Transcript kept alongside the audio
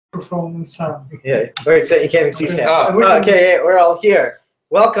Microphone sound. Yeah. Wait, so you can't even see Sam. Okay, we're all here.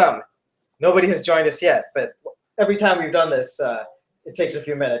 Welcome. Nobody has joined us yet, but every time we've done this, it takes a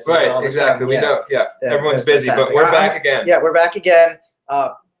few minutes. Right, exactly. We know. Yeah, everyone's busy, but we're back again. Yeah, we're back again.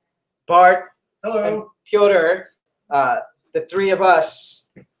 Bart, hello, and Piotr, the three of us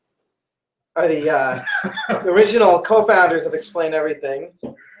are the original co-founders of Explain Everything.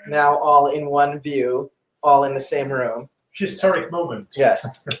 Now all in one view, all in the same room. Historic moment.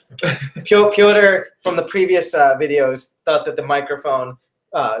 Yes. Piotr from the previous videos thought that the microphone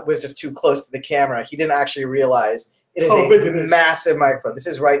was just too close to the camera. He didn't actually realize it is a massive microphone. This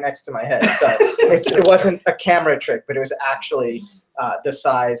is right next to my head. So it wasn't a camera trick, but it was actually the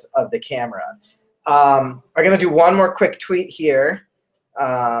size of the camera. I'm going to do one more quick tweet here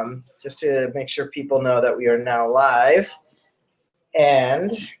just to make sure people know that we are now live.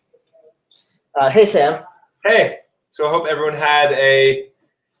 And hey, Sam. Hey. So I hope everyone had a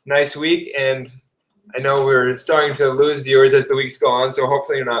nice week, and I know we're starting to lose viewers as the weeks go on, so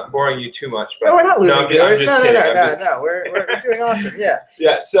hopefully you're not boring you too much. But no, we're not losing viewers. I'm just kidding. No, we're doing awesome, yeah.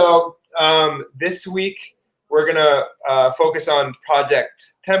 Yeah, so this week we're going to focus on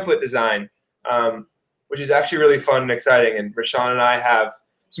project template design, which is actually really fun and exciting, and Reshan and I have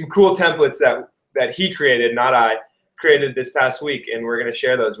some cool templates that he created, not I, created this past week, and we're going to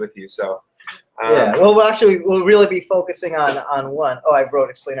share those with you. So. Yeah, well, we'll really be focusing on one. Oh, I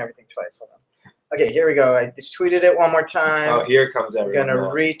wrote Explain Everything twice. Hold on. Okay, here we go. I just tweeted it one more time. Oh, here comes everyone. I'm going to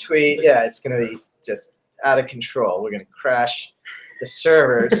retweet. Yeah, it's going to be just out of control. We're going to crash the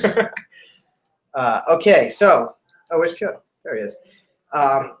servers. Okay, so, where's Piotr? There he is.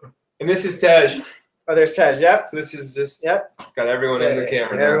 And this is Tej. Oh, there's Tej, yep. So this is just, yep. It's got everyone in the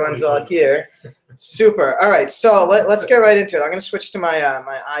camera. Everyone's all here. Super. All right, so let's get right into it. I'm going to switch to my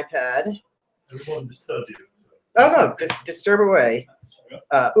iPad. We won't disturb you. Oh no, disturb away.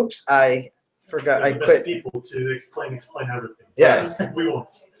 Oops, I forgot. I quit. People to explain everything. Yes. We won't.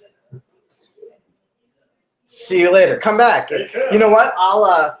 See you later. Come back. You know what?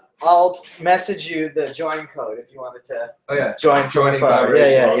 I'll message you the join code if you wanted to. Oh yeah. Join from afar.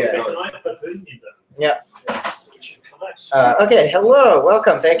 Yeah. Okay. Hello.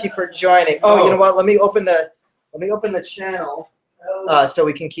 Welcome. Thank you for joining. Oh, you know what? Let me open the channel. So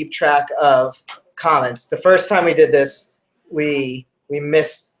we can keep track of comments. The first time we did this, we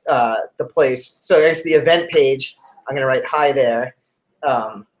missed the place. So I guess the event page, I'm going to write hi there,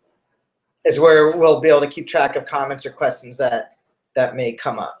 is where we'll be able to keep track of comments or questions that may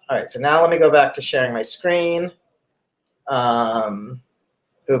come up. All right, so now let me go back to sharing my screen.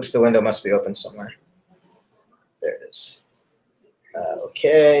 Oops, the window must be open somewhere. There it is.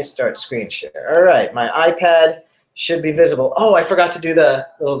 Okay, start screen share. All right, my iPad should be visible. Oh, I forgot to do the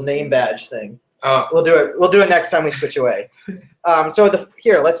little name badge thing. Oh. We'll do it next time we switch away. So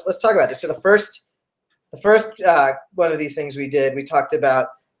here, let's talk about this. So the first one of these things we did, we talked about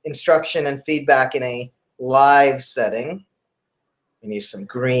instruction and feedback in a live setting. We need some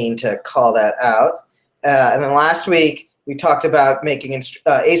green to call that out. And then last week we talked about making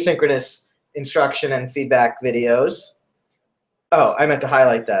asynchronous instruction and feedback videos. Oh, I meant to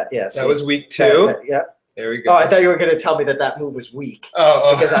highlight that. Yes. That was week 2. Yeah. There we go. Oh, I thought you were going to tell me that move was weak.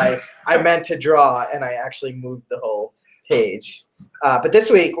 Oh. Because I meant to draw, and I actually moved the whole page. But this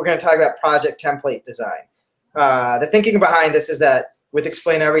week, we're going to talk about project template design. The thinking behind this is that with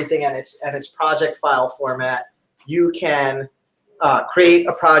Explain Everything and its project file format, you can create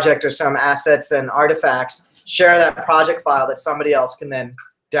a project or some assets and artifacts, share that project file that somebody else can then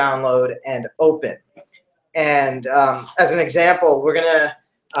download and open. And as an example, we're gonna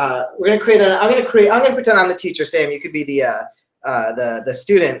create I'm gonna pretend I'm the teacher. Sam, you could be the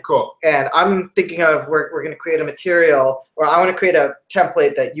student. Cool. And I'm thinking of we're gonna create a material, or I want to create a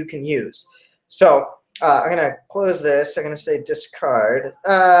template that you can use. So I'm gonna close this. I'm gonna say discard.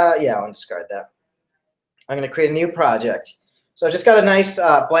 Yeah, I'll discard that. I'm gonna create a new project. So I just got a nice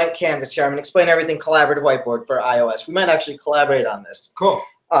blank canvas here. I'm gonna Explain Everything collaborative whiteboard for iOS. We might actually collaborate on this. Cool.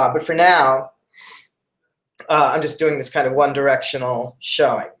 But for now, I'm just doing this kind of one-directional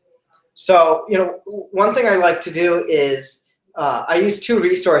showing. So, one thing I like to do is I use 2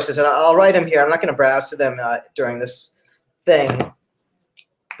 resources, and I'll write them here. I'm not going to browse to them during this thing.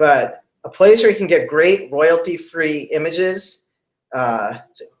 But a place where you can get great royalty-free images.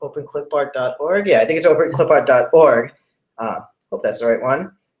 Is it openclipart.org? Yeah, I think it's openclipart.org. Hope that's the right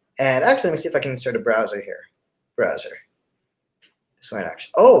one. And actually, let me see if I can insert a browser here. Browser. This one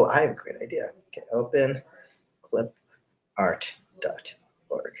actually. Oh, I have a great idea. Okay, open.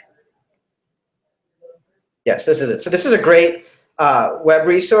 clipart.org. Yes, this is it. So this is a great web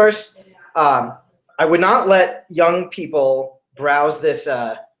resource. I would not let young people browse this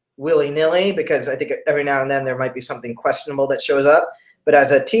willy-nilly because I think every now and then there might be something questionable that shows up. But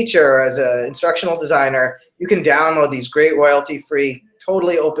as a teacher or as an instructional designer, you can download these great royalty-free,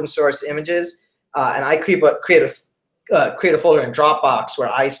 totally open source images. And I create a folder in Dropbox where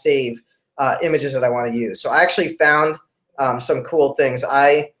I save images that I want to use. So I actually found some cool things.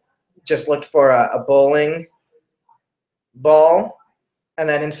 I just looked for a bowling ball. And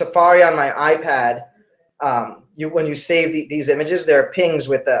then in Safari on my iPad, when you save these images, there are pings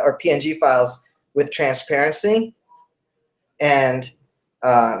with or PNG files with transparency. And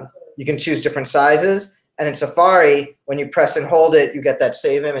you can choose different sizes. And in Safari, when you press and hold it, you get that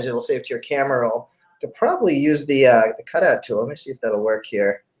save image. It will save to your camera roll. You could probably use the cutout tool. Let me see if that'll work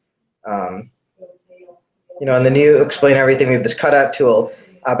here. You know, in the new Explain Everything, we have this cutout tool.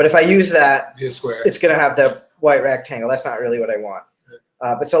 But if I use that, it's going to have the white rectangle. That's not really what I want.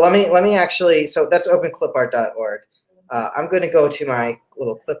 But so let me actually, so that's openclipart.org. I'm going to go to my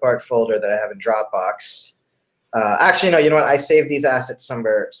little clip art folder that I have in Dropbox. Actually, no, you know what? I saved these assets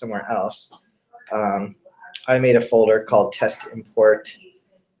somewhere else. I made a folder called test import,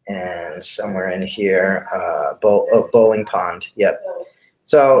 and somewhere in here, bowling pond. Yep.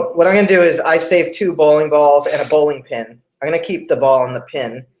 So what I'm going to do is I saved 2 bowling balls and a bowling pin. I'm going to keep the ball and the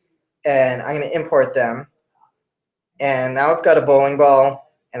pin, and I'm going to import them. And now I've got a bowling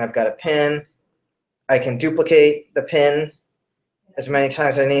ball and I've got a pin. I can duplicate the pin as many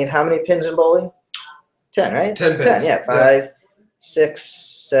times as I need. How many pins in bowling? 10, right? 10 pins. 10, yeah. 5, 6,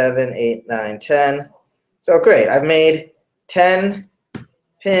 7, 8, 9, 10. So great. I've made 10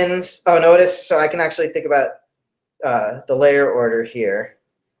 pins. Oh, notice, so I can actually think about the layer order here.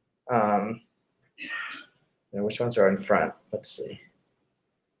 Which ones are in front? Let's see.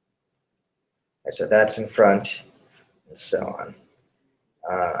 All right, so that's in front, and so on.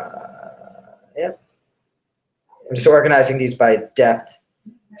 Yep. I'm just organizing these by depth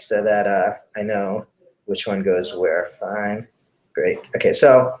so that I know which one goes where. Fine. Great. Okay,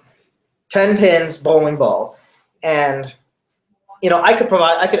 so 10 pins, bowling ball. And you know, I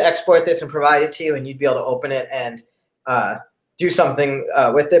could export this and provide it to you, and you'd be able to open it and do something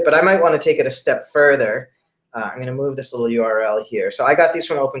with it. But I might want to take it a step further. I'm going to move this little URL here. So I got these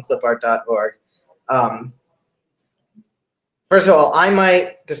from openclipart.org. First of all, I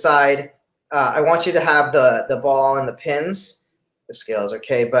might decide I want you to have the ball and the pins. The scale is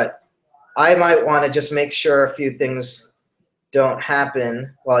okay, but I might want to just make sure a few things don't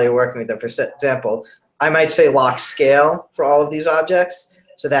happen while you're working with them. For example, I might say lock scale for all of these objects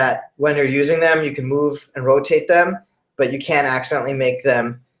so that when you're using them, you can move and rotate them, but you can't accidentally make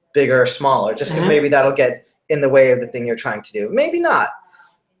them bigger or smaller, just because maybe that'll get in the way of the thing you're trying to do. Maybe not.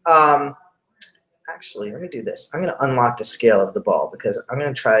 Actually, let me do this. I'm going to unlock the scale of the ball because I'm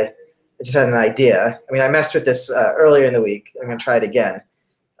going to try. I just had an idea. I mean, I messed with this earlier in the week. I'm going to try it again.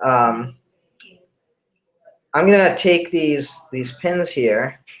 I'm going to take these pins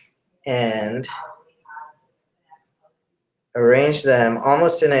here and arrange them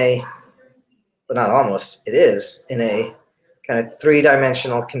almost in a, but not almost, it is in a kind of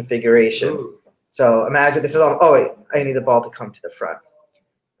 3-dimensional configuration. Ooh. So imagine this is all, oh wait, I need the ball to come to the front.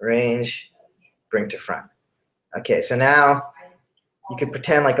 Arrange, bring to front. Okay, so now you could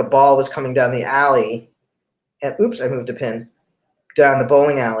pretend like a ball was coming down the alley, and oops, I moved a pin, down the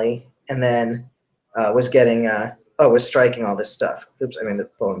bowling alley, and then was getting, was striking all this stuff. Oops, I mean the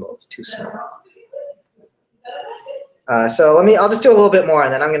bowling ball is too small. So I'll just do a little bit more,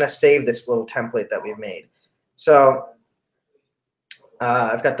 and then I'm going to save this little template that we've made. So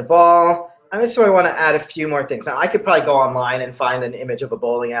I've got the ball. I just want to add a few more things. Now, I could probably go online and find an image of a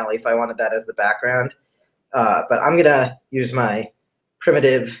bowling alley if I wanted that as the background. But I'm going to use my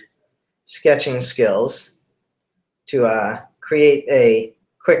primitive sketching skills to create a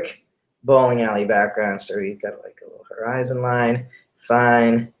quick bowling alley background. So we've got like a little horizon line.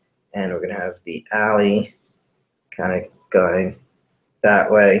 Fine. And we're going to have the alley kind of going that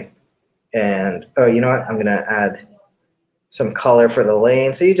way. And, oh, you know what? I'm going to add some color for the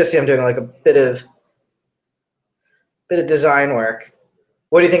lane. So you just see I'm doing like a bit of design work.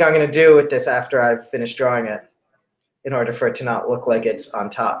 What do you think I'm going to do with this after I've finished drawing it in order for it to not look like it's on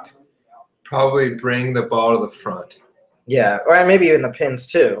top? Probably bring the ball to the front. Yeah, or maybe even the pins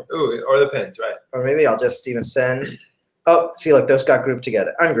too. Ooh, or the pins, right. Or maybe I'll just even send, oh, see, look, those got grouped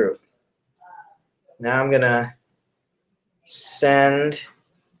together. Ungroup. Now I'm going to send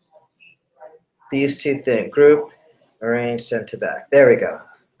these two things. Group, arrange, send to back. There we go.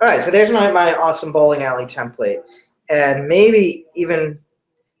 All right, so there's my awesome bowling alley template. And maybe even,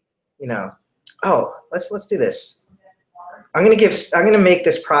 you know, oh, let's do this. I'm gonna make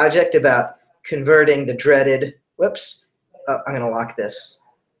this project about converting the dreaded, whoops, I'm gonna lock this.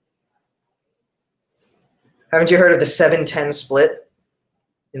 Haven't you heard of the 7-10 split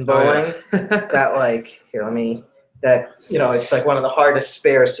in bowling? Oh, yeah. That like, here, let me, that, you know, it's like one of the hardest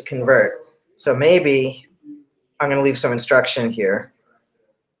spares to convert. So maybe I'm going to leave some instruction here.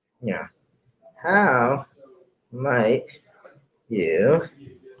 You know, how might you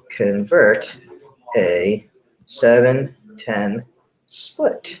convert a 7-10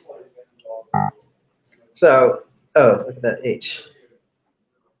 split? So, oh, look at that H.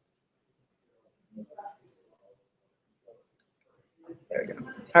 There we go.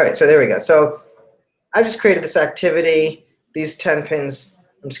 All right, so there we go. So I just created this activity. These 10 pins,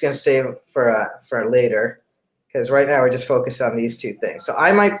 I'm just going to save for later, because right now we're just focused on these two things. So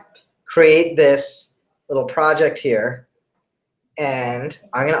I might create this little project here, and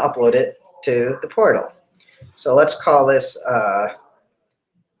I'm going to upload it to the portal. So let's call this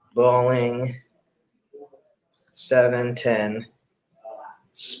bowling 7-10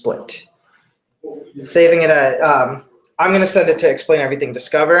 split. Saving it at, I'm going to send it to Explain Everything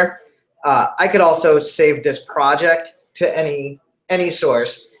Discover. I could also save this project to any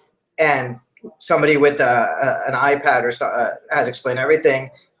source, and somebody with an iPad or has Explain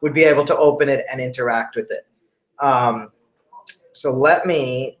Everything would be able to open it and interact with it. So let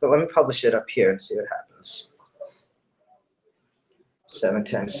me publish it up here and see what happens.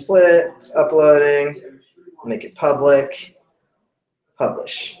 7-10 split, it's uploading, make it public,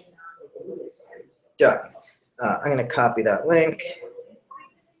 publish. Done. I'm going to copy that link,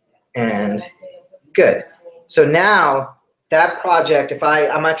 and good. So now that project, if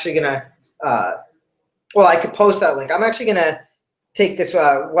I'm actually going to, well, I could post that link. I'm actually going to take this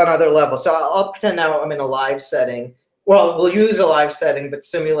one other level. So I'll pretend now I'm in a live setting. Well, we'll use a live setting, but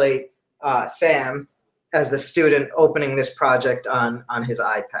simulate Sam as the student opening this project on his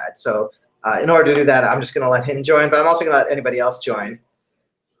iPad. So in order to do that, I'm just going to let him join, but I'm also going to let anybody else join.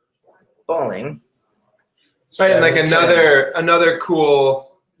 Bowling. Right, and like another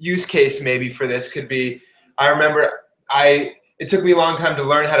cool use case maybe for this could be, I remember it took me a long time to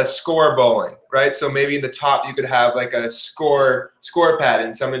learn how to score bowling, right? So maybe in the top you could have like a score pad,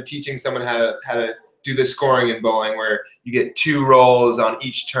 and someone teaching someone how to do the scoring in bowling, where you get 2 rolls on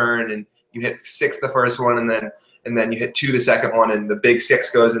each turn, and you hit 6 the first one, and then you hit 2 the second one, and the big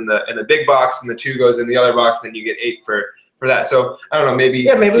 6 goes in the big box, and the 2 goes in the other box, then you get 8 for that. So I don't know, maybe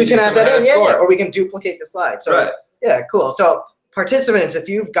we can add that in, yeah, or we can duplicate the slide. So right. Yeah, cool. So participants, if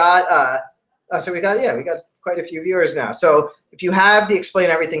you've got so we got quite a few viewers now. So if you have the Explain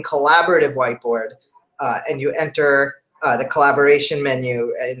Everything collaborative whiteboard and you enter the collaboration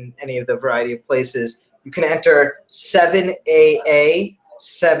menu in any of the variety of places, you can enter 7AA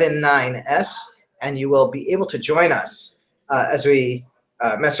 79S, and you will be able to join us as we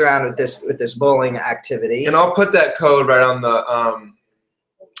mess around with this bowling activity. And I'll put that code right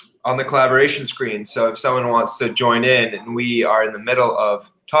on the collaboration screen. So if someone wants to join in and we are in the middle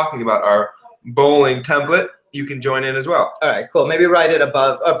of talking about our bowling template, you can join in as well. All right, cool. Maybe write it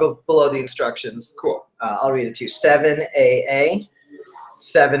above or below the instructions. Cool. I'll read it to you. 7AA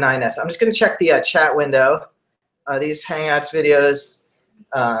 79S. I'm just going to check the chat window. Are these Hangouts videos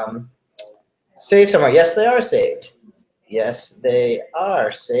saved somewhere? Yes, they are saved. Yes, they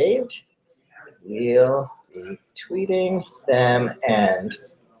are saved. We'll be tweeting them and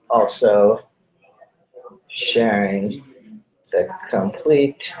also sharing the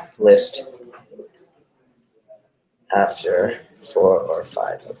complete list after 4 or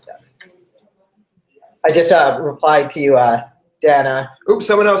 5 of them. I just replied to you, Dana. Oops,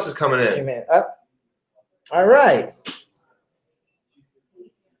 someone else is coming in. All right.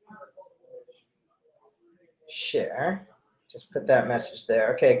 Share. Just put that message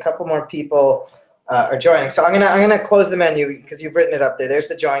there. Okay, a couple more people are joining. So I'm gonna close the menu because you've written it up there. There's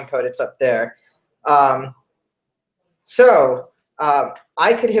the join code. It's up there. I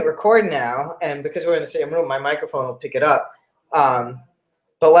could hit record now, and because we're in the same room, my microphone will pick it up. But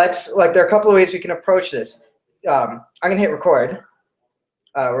there are a couple of ways we can approach this. I'm gonna hit record.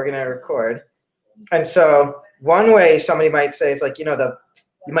 We're gonna record, and so one way somebody might say is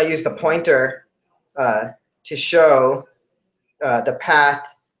you might use the pointer to show the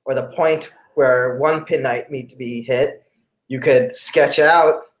path or the point where one pin might need to be hit. You could sketch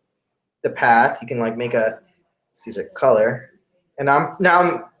out the path. You can make let's use a color. And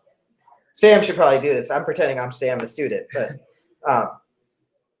Sam should probably do this. I'm pretending I'm Sam the student, but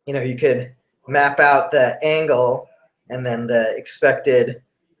you could map out the angle and then the expected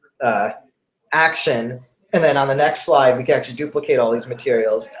action, and then on the next slide we can actually duplicate all these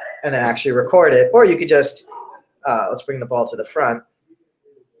materials and then actually record it. Or you could just let's bring the ball to the front.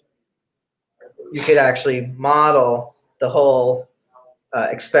 You could actually model the whole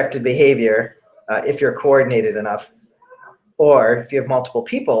expected behavior if you're coordinated enough. Or if you have multiple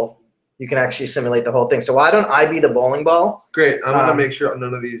people, you can actually simulate the whole thing. So why don't I be the bowling ball? Great. I'm gonna make sure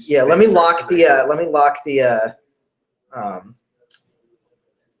none of these. Yeah, let me lock the let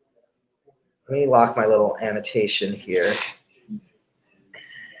me lock my little annotation here.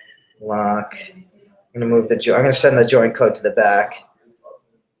 Lock. I'm gonna move the I'm gonna send the join code to the back.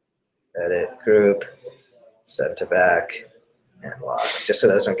 Edit group, send to back, and lock, just so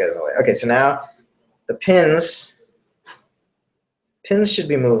those don't get in the way. Okay, so now the pins should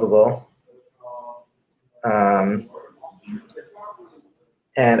be movable. And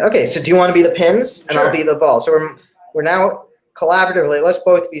okay, so do you want to be the pins and Sure. I'll be the ball? So we're now collaboratively, let's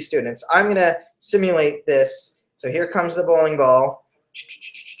both be students. I'm gonna simulate this. So here comes the bowling ball.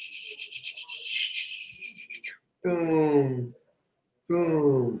 Boom.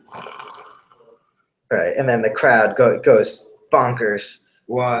 Boom. All right, and then the crowd goes bonkers.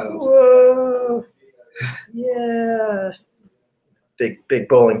 Wild. Whoa! Yeah. Big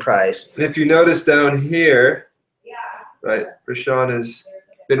bowling prize. And if you notice down here, right, Reshan has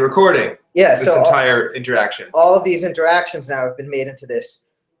been recording Yeah, this so entire interaction. all of these interactions now have been made into this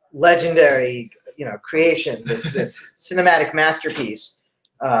legendary, creation, this cinematic masterpiece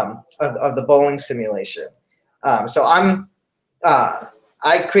of the bowling simulation. So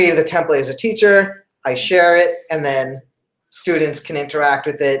I created the template as a teacher. I share it, and then students can interact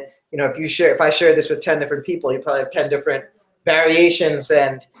with it. If I share this with 10 different people, you probably have 10 different variations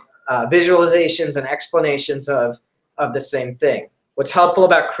and visualizations and explanations of the same thing. What's helpful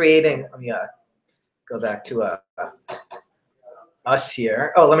about creating, let me go back to us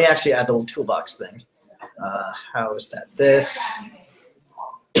here. Oh, let me actually add the little toolbox thing. How is that? This,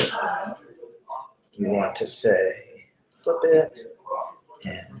 you want to say, flip it,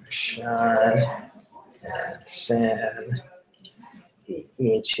 and Sean, and Sam,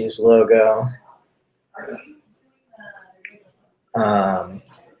 each use logo.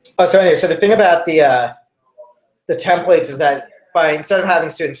 So anyway, so the thing about the templates is that instead of having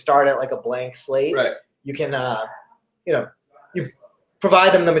students start at like a blank slate, Right. you can you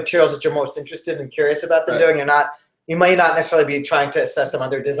provide them the materials that you're most interested and curious about them doing. You might not necessarily be trying to assess them on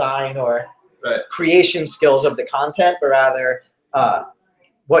their design or creation skills of the content, but rather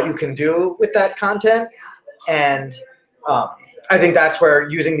what you can do with that content. And I think that's where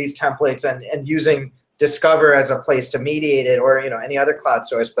using these templates and using Discover as a place to mediate it, or any other cloud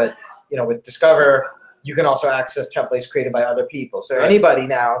source, but with Discover you can also access templates created by other people. So anybody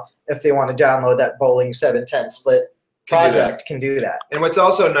now, if they want to download that bowling 7-10 split project, can do that. And what's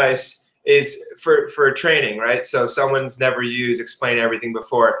also nice is for training, right? So someone's never used Explain Everything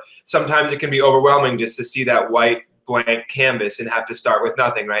before. Sometimes it can be overwhelming just to see that white blank canvas and have to start with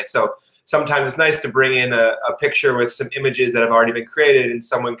nothing, right? So sometimes it's nice to bring in a picture with some images that have already been created, and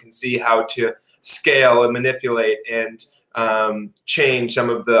someone can see how to scale and manipulate and change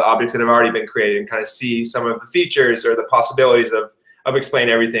some of the objects that have already been created, and kind of see some of the features or the possibilities of Explain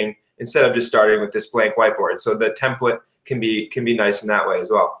Everything instead of just starting with this blank whiteboard. So the template can be nice in that way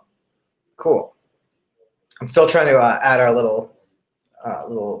as well. Cool. I'm still trying to add our little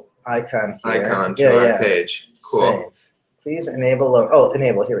icon here. Icon to our page. Cool. Save. Please enable.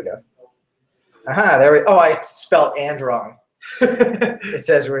 Enable. Here we go. Aha, there we. Oh, I spelled "and" wrong. It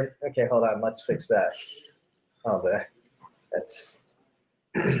says we're okay. Hold on. Let's fix that. That's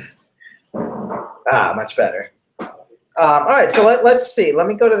much better. All right. So let's see. Let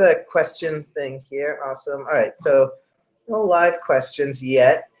me go to the question thing here. Awesome. All right. So no live questions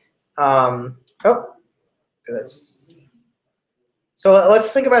yet. So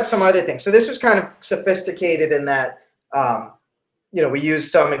let's think about some other things. So this was kind of sophisticated in that, we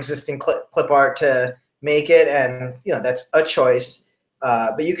used some existing clip art to make it, and that's a choice.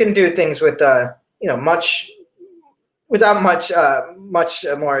 But you can do things with without much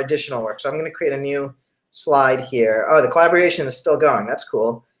more additional work. So I'm going to create a new slide here. Oh, the collaboration is still going. That's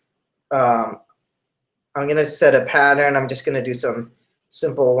cool. I'm going to set a pattern. I'm just going to do some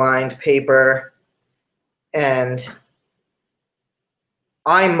simple lined paper, and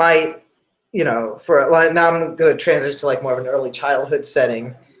I might, now I'm going to transition to like more of an early childhood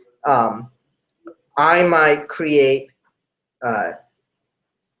setting. I might create,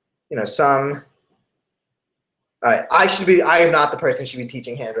 some. I am not the person who should be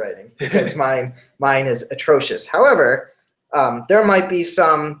teaching handwriting, because mine is atrocious. However, there might be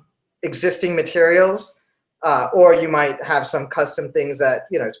some existing materials, or you might have some custom things that,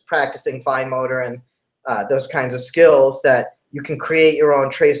 practicing fine motor and those kinds of skills that you can create your own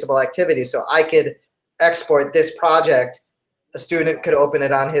traceable activity. So I could export this project. A student could open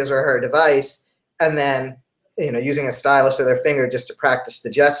it on his or her device, and then, using a stylus or their finger just to practice the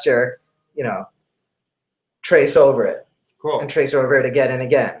gesture, you know, trace over it Cool. and trace over it again and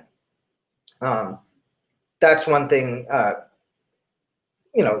again. That's one thing,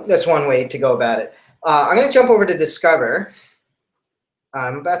 you know, that's one way to go about it. I'm going to jump over to Discover.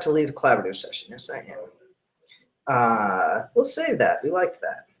 I'm about to leave the collaborative session. Yes, I am. We'll save that. We like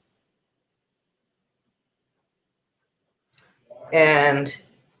that. And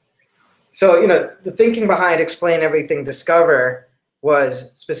so, you know, the thinking behind Explain Everything Discover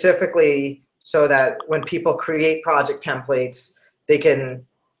was specifically so that when people create project templates, they can,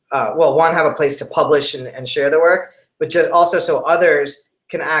 well, one, have a place to publish and share their work, but just also so others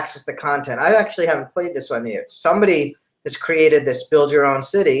can access the content. I actually haven't played this one yet. Somebody has created this build your own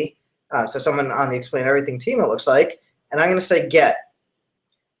city. So someone on the Explain Everything team, it looks like, and I'm going to say get.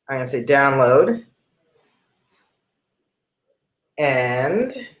 I'm going to say download.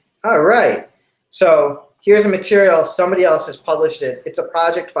 And all right, so here's a material, somebody else has published it. It's a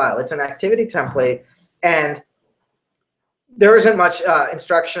project file, it's an activity template, and there isn't much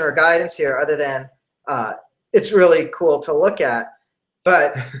instruction or guidance here other than it's really cool to look at.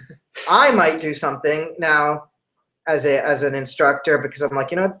 But I might do something now as an instructor, because I'm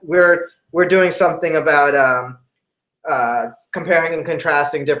like, you know, we're doing something about comparing and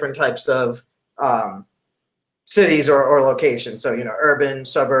contrasting different types of cities or locations. So, you know, urban,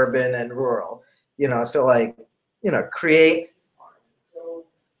 suburban, and rural. You know, so like, you know, create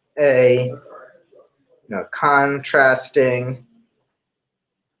a, you know, contrasting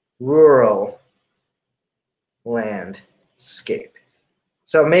rural landscape.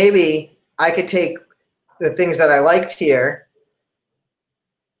 So maybe I could take the things that I liked here,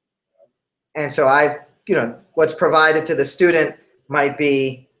 and so I've, you know, what's provided to the student might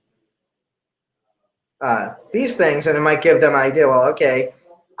be these things, and it might give them an idea, well, okay,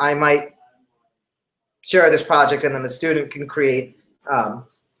 I might share this project, and then the student can create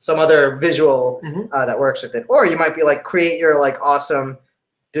some other visual that works with it. Or you might be like, create your like awesome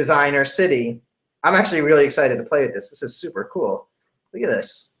designer city. I'm actually really excited to play with this. This is super cool. Look at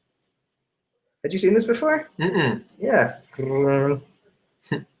this. Had you seen this before? Mm-mm. Yeah.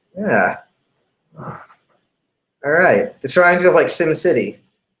 Yeah. All right. This reminds me of like Sim City.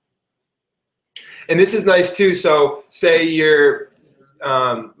 And this is nice too. So say you're,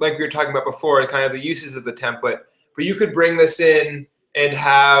 like we were talking about before, kind of the uses of the template, but you could bring this in and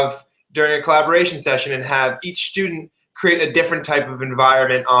have, during a collaboration session, and have each student create a different type of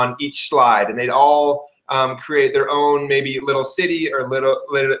environment on each slide, and they'd all create their own maybe little city or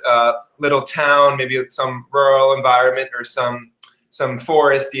little town, maybe some rural environment or some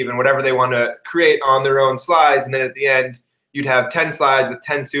forest, even whatever they want to create on their own slides. And then at the end, you'd have 10 slides with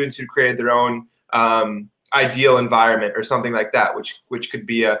 10 students who created their own ideal environment or something like that, which could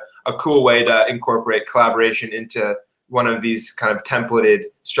be a cool way to incorporate collaboration into one of these kind of templated,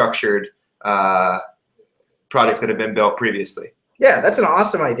 structured projects that have been built previously. Yeah, that's an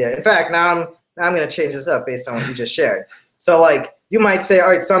awesome idea. In fact, now I'm going to change this up based on what you just shared. So like, you might say, all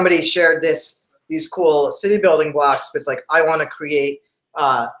right, somebody shared these cool city building blocks, but it's like, I want to create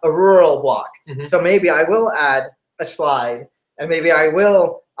a rural block. Mm-hmm. So maybe I will add a slide, and maybe I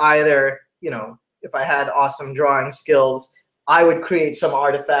will either, you know, if I had awesome drawing skills, I would create some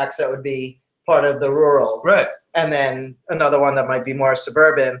artifacts that would be part of the rural. Right. And then another one that might be more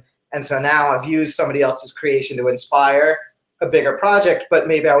suburban. And so now I've used somebody else's creation to inspire a bigger project, but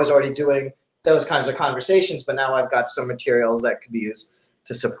maybe I was already doing those kinds of conversations, but now I've got some materials that could be used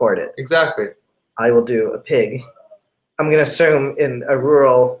to support it. Exactly. I will do a pig. I'm going to assume in a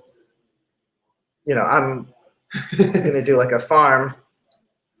rural, you know, I'm going to do like a farm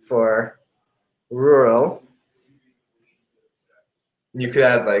for rural. You could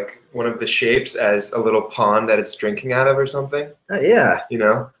have like one of the shapes as a little pond that it's drinking out of or something. Yeah. You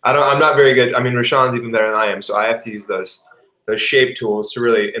know, I'm not very good. I mean, Reshan's even better than I am, so I have to use those shape tools to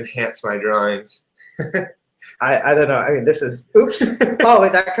really enhance my drawings. I don't know. I mean, this is, oops. Oh,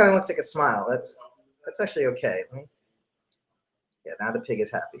 wait, that kind of looks like a smile. That's actually okay. Yeah, now the pig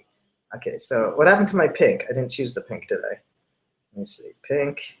is happy. Okay, so what happened to my pink? I didn't choose the pink, did I? Let me see.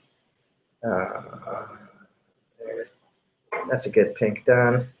 Pink. That's a good pink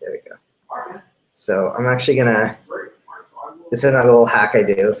done. There we go. So I'm actually gonna, this is another little hack I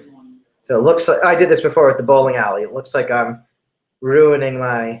do. So it looks like, I did this before with the bowling alley. It looks like I'm ruining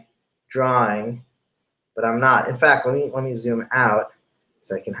my drawing, but I'm not. In fact, let me zoom out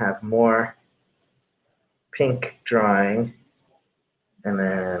so I can have more pink drawing. And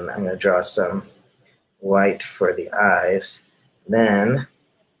then I'm gonna draw some white for the eyes. Then,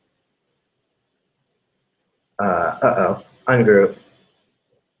 ungroup,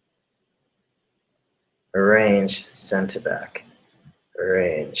 arrange, send to back,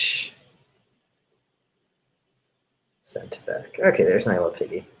 arrange, Sent back. Okay, there's my little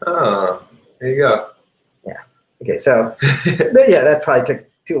piggy. Oh, there you go. Okay, so yeah, that probably took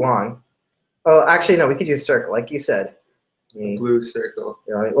too long. Well, actually, no, we could use circle, like you said. Blue circle.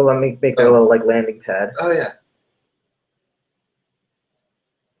 Well, let me make that a little like landing pad. Oh yeah.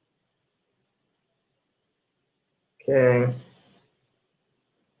 Okay.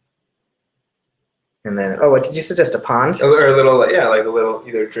 And then, oh, what did you suggest? A pond? Or a little, yeah, like a little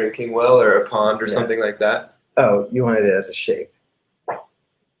either drinking well or a pond or something like that. Oh, you wanted it as a shape.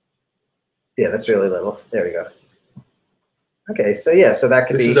 Yeah, that's really little. There we go. Okay, so yeah, so that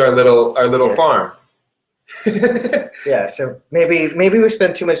could be. This is our little farm. Yeah, so maybe we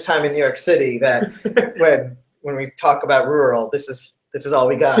spend too much time in New York City that when we talk about rural, this is all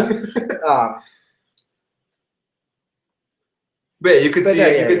we got. But yeah, you could But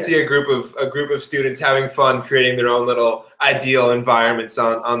see a group of students having fun, creating their own little ideal environments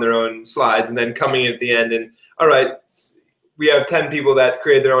on their own slides, and then coming in at the end and, all right, we have 10 people that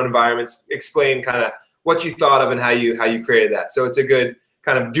created their own environments. Explain kind of what you thought of and how you created that. So it's a good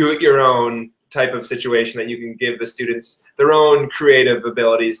kind of do it your own type of situation that you can give the students their own creative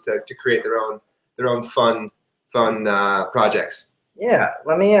abilities to create their own fun projects. Yeah,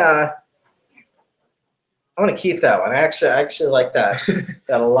 let me. I want to keep that one. I actually like that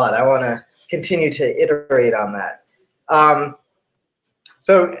a lot. I want to continue to iterate on that.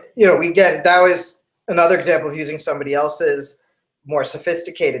 So that was another example of using somebody else's more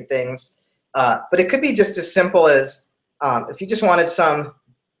sophisticated things. But it could be just as simple as if you just wanted some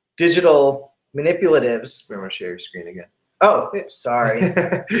digital manipulatives. I want to share your screen again. Oh, sorry.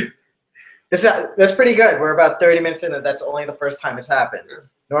 That's pretty good. We're about 30 minutes in, and that's only the first time it's happened.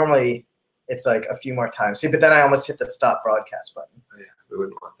 Normally, it's like a few more times. See, but then I almost hit the stop broadcast button. Oh, yeah, we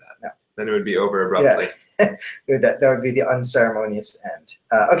wouldn't want that. No. Then it would be over abruptly. Yeah. that would be the unceremonious end.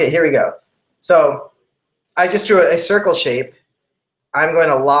 Okay, here we go. So I just drew a circle shape. I'm going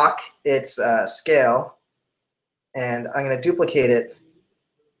to lock its scale, and I'm going to duplicate it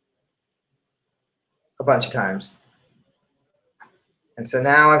a bunch of times. And so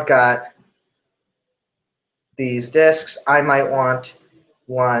now I've got these discs. I might want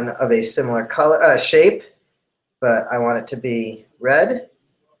one of a similar color shape, but I want it to be red.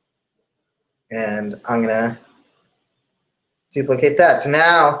 And I'm going to duplicate that. So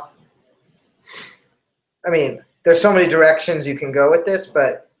now, I mean, there's so many directions you can go with this,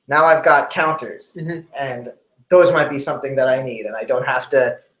 but now I've got counters. Mm-hmm. And those might be something that I need. And I don't have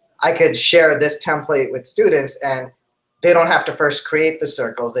to, I could share this template with students, and they don't have to first create the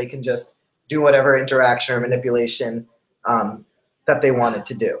circles. They can just do whatever interaction or manipulation that they wanted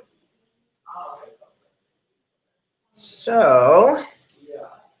to do. So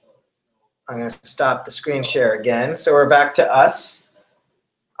I'm going to stop the screen share again. So we're back to us.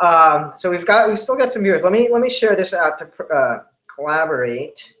 So we've still got some viewers. Let me share this out to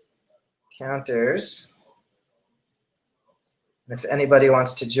collaborate. Counters. If anybody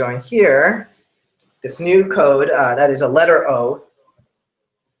wants to join here, this new code that is a letter O,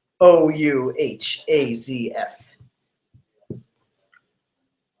 O-U-H-A-Z-F.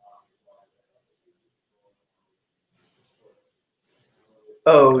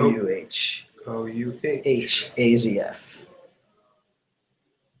 O-U-H-H-A-Z-F.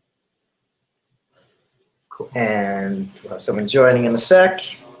 Cool. And we'll have someone joining in a sec.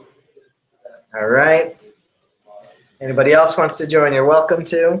 All right. Anybody else wants to join, you're welcome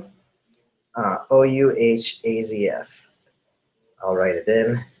to. O-U-H-A-Z-F. I'll write it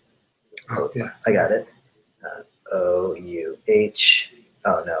in. Oh, yeah. I got it. O-U-H.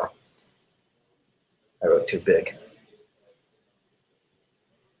 Oh, no. I wrote too big.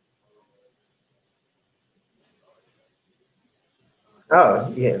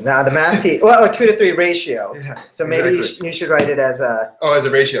 Oh, yeah. Now the math well, a 2 to 3 ratio. Yeah, so maybe exactly. you should write it as a as a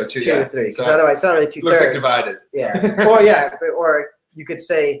ratio too. 2 to 3, because otherwise it's not really 2/3. Looks like divided. Yeah. Or you could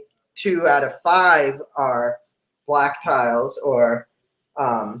say 2 out of 5 are black tiles, or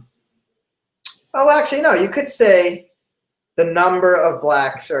oh, actually no. You could say the number of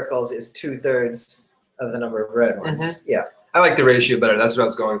black circles is 2/3 of the number of red ones. Mm-hmm. Yeah. I like the ratio better. That's what I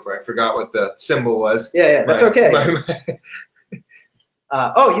was going for. I forgot what the symbol was. Yeah, that's okay.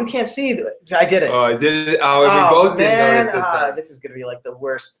 Oh, you can't see. I did it. Oh, I did it. Oh, we both didn't notice this time. This is going to be like the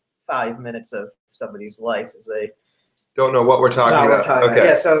worst 5 minutes of somebody's life as they don't know what we're talking about. Okay.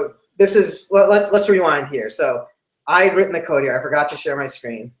 Yeah, so this is, let's rewind here. So I'd written the code here. I forgot to share my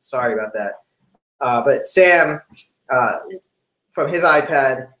screen. Sorry about that. But Sam, from his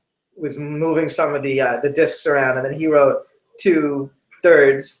iPad, was moving some of the discs around, and then he wrote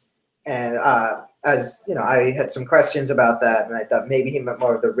 2/3, and as you know, I had some questions about that, and I thought maybe he meant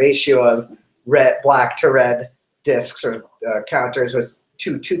more of the ratio of black to red disks or counters was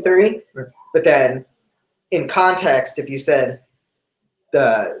 2, 2, 3. Right. But then in context, if you said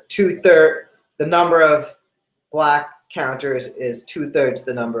the number of black counters is 2/3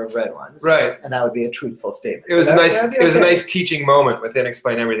 the number of red ones. Right. And that would be a truthful statement. It was So a nice. that'd be It was a okay. nice teaching moment within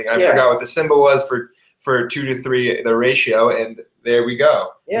Explain Everything. I Yeah. forgot what the symbol was for 2 to 3, the ratio, and there we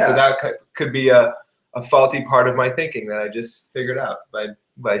go. Yeah. And so that could be a faulty part of my thinking that I just figured out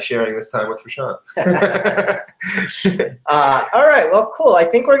by sharing this time with Reshan. All right. Well, cool. I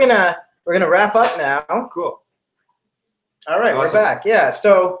think we're gonna wrap up now. Cool. All right, Awesome. We're back. Yeah.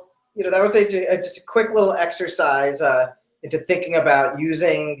 So that was just a quick little exercise into thinking about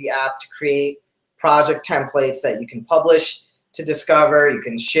using the app to create project templates that you can publish to Discover. You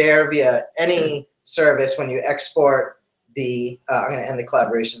can share via any service when you export the. I'm going to end the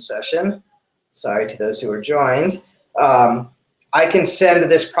collaboration session. Sorry to those who are joined. I can send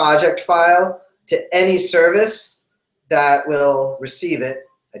this project file to any service that will receive it.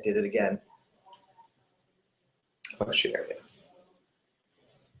 I did it again. I'll share it.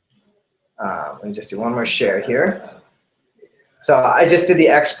 Let me just do one more share here. So I just did the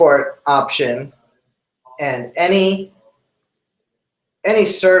export option, and any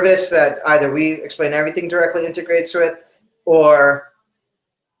service that either we Explain Everything directly integrates with, or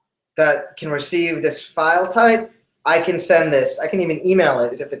that can receive this file type, I can send this. I can even email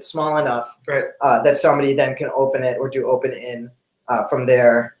it if it's small enough, Right. that somebody then can open it or do open in from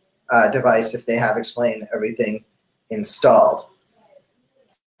their device if they have Explain Everything installed.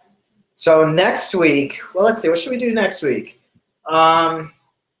 So next week, well, let's see, what should we do next week?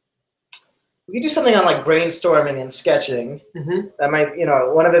 We could do something on like brainstorming and sketching. Mm-hmm. That might,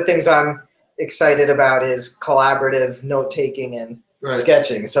 one of the things I'm excited about is collaborative note-taking and Right.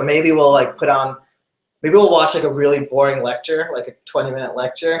 sketching. So maybe we'll maybe we'll watch like a really boring lecture, like a 20-minute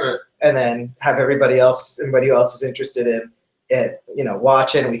lecture, Right. and then have everybody who else is interested in it,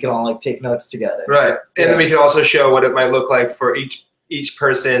 watch it, and we can all like take notes together. Right. And then we can also show what it might look like for each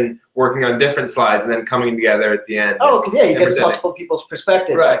person working on different slides and then coming together at the end. Oh, because you and get presenting. multiple people's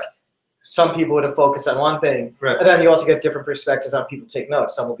perspectives. Right. Like some people would have focused on one thing, Right. and then you also get different perspectives on people take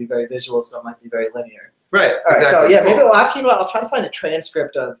notes. Some will be very visual, some might be very linear. Right. All right. So exactly. yeah, maybe Cool. I'll try to find a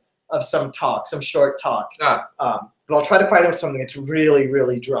transcript of some talk, some short talk. Ah. But I'll try to find something that's really,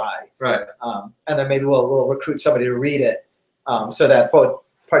 really dry. Right. And then maybe we'll recruit somebody to read it, so that both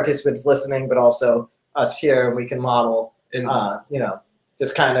participants listening, but also us here, we can model, And,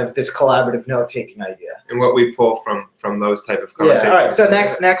 just kind of this collaborative note-taking idea. and what we pull from those type of Yeah. conversations. All right. So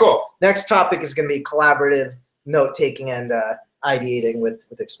next Cool. next topic is going to be collaborative note-taking and ideating with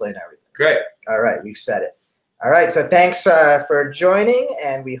Explain Everything. Great. All right. We've said it. All right. So thanks for joining,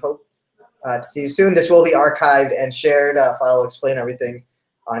 and we hope to see you soon. This will be archived and shared. Follow Explain Everything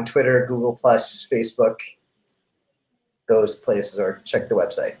on Twitter, Google+, Facebook, those places, or check the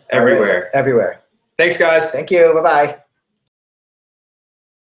website. All right. Everywhere. Everywhere. Thanks, guys. Thank you. Bye-bye.